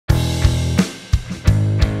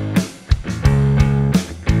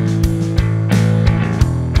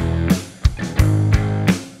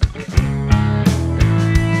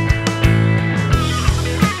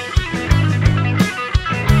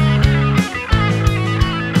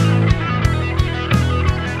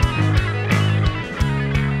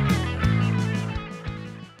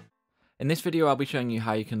this video I'll be showing you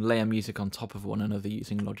how you can layer music on top of one another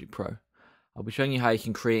using Logic Pro. I'll be showing you how you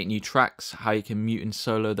can create new tracks, how you can mute and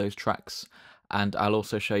solo those tracks, and I'll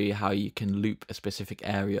also show you how you can loop a specific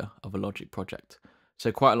area of a Logic project.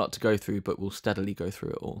 So quite a lot to go through, but we'll steadily go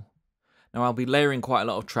through it all. Now I'll be layering quite a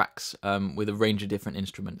lot of tracks with a range of different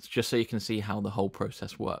instruments, just so you can see how the whole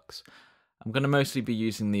process works. I'm going to mostly be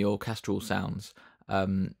using the orchestral sounds,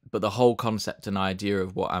 but the whole concept and idea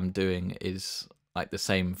of what I'm doing is like the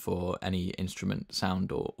same for any instrument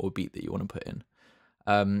sound or beat that you want to put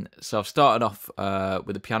in. So I've started off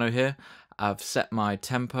with the piano here. I've set my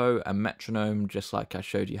tempo and metronome just like I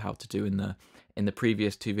showed you how to do in the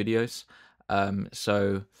previous two videos.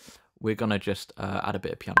 So we're gonna just add a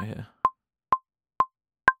bit of piano here.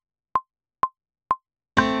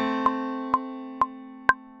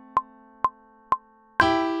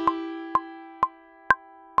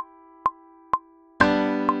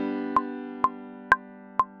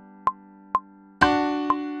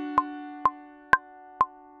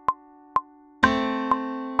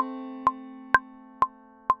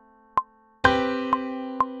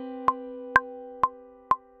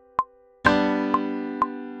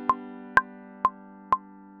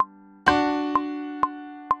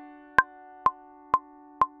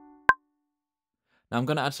 Now I'm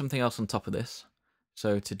going to add something else on top of this.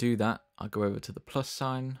 So to do that, I'll go over to the plus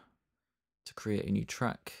sign to create a new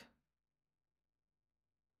track.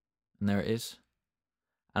 And there it is.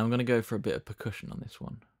 And I'm going to go for a bit of percussion on this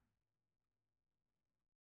one.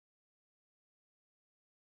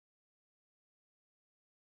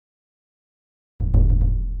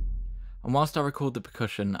 And whilst I record the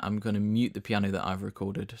percussion, I'm going to mute the piano that I've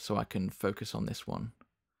recorded so I can focus on this one.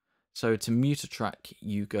 So to mute a track,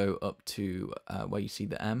 you go up to where you see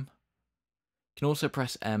the M. You can also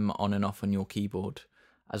press M on and off on your keyboard,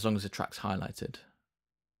 as long as the track's highlighted.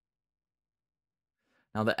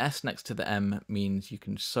 Now the S next to the M means you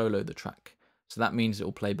can solo the track, so that means it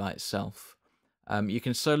will play by itself. You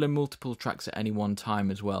can solo multiple tracks at any one time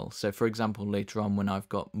as well, so for example later on when I've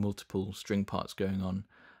got multiple string parts going on,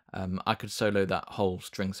 I could solo that whole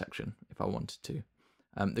string section if I wanted to.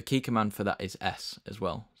 The key command for that is S as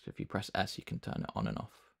well, so if you press S you can turn it on and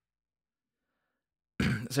off.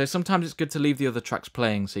 So sometimes it's good to leave the other tracks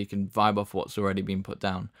playing so you can vibe off what's already been put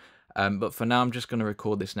down, but for now I'm just going to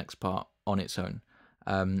record this next part on its own.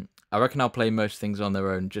 I reckon I'll play most things on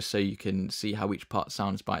their own just so you can see how each part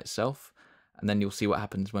sounds by itself, and then you'll see what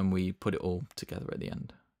happens when we put it all together at the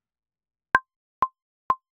end.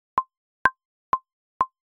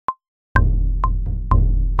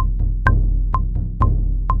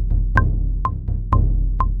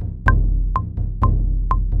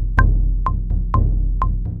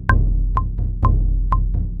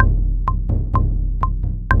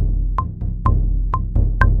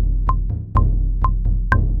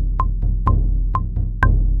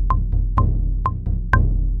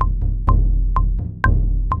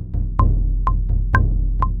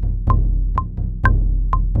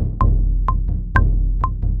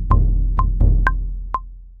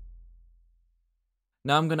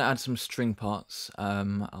 Now I'm going to add some string parts.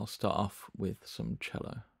 I'll start off with some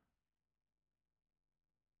cello.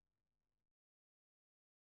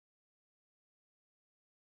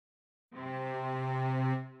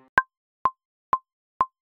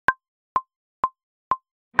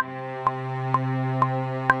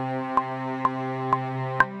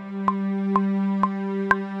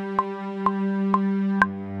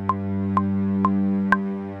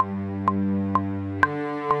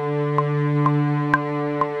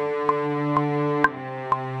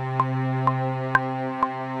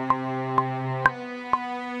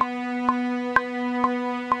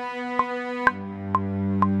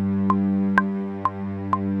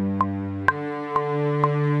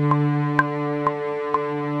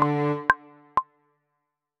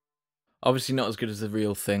 Obviously not as good as the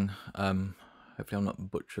real thing. Hopefully I'm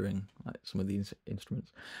not butchering like some of these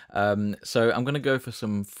instruments. So I'm going to go for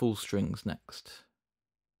some full strings next.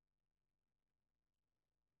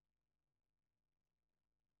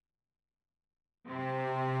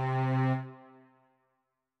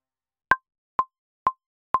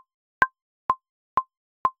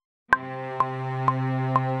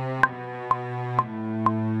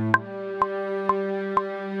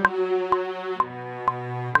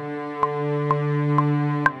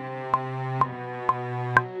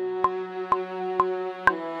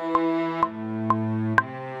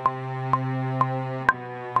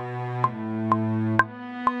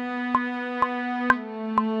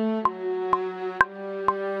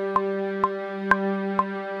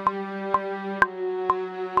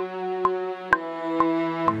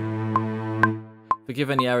 you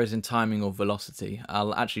have any errors in timing or velocity,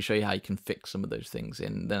 I'll actually show you how you can fix some of those things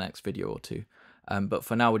in the next video or two. But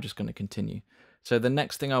for now, we're just going to continue. So the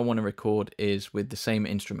next thing I want to record is with the same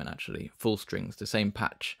instrument, actually, full strings, the same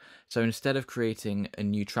patch. So instead of creating a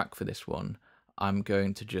new track for this one, I'm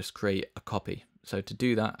going to just create a copy. So to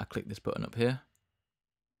do that, I click this button up here.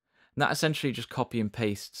 And that essentially just copy and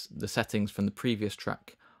pastes the settings from the previous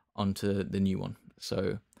track onto the new one.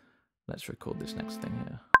 So let's record this next thing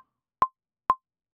here.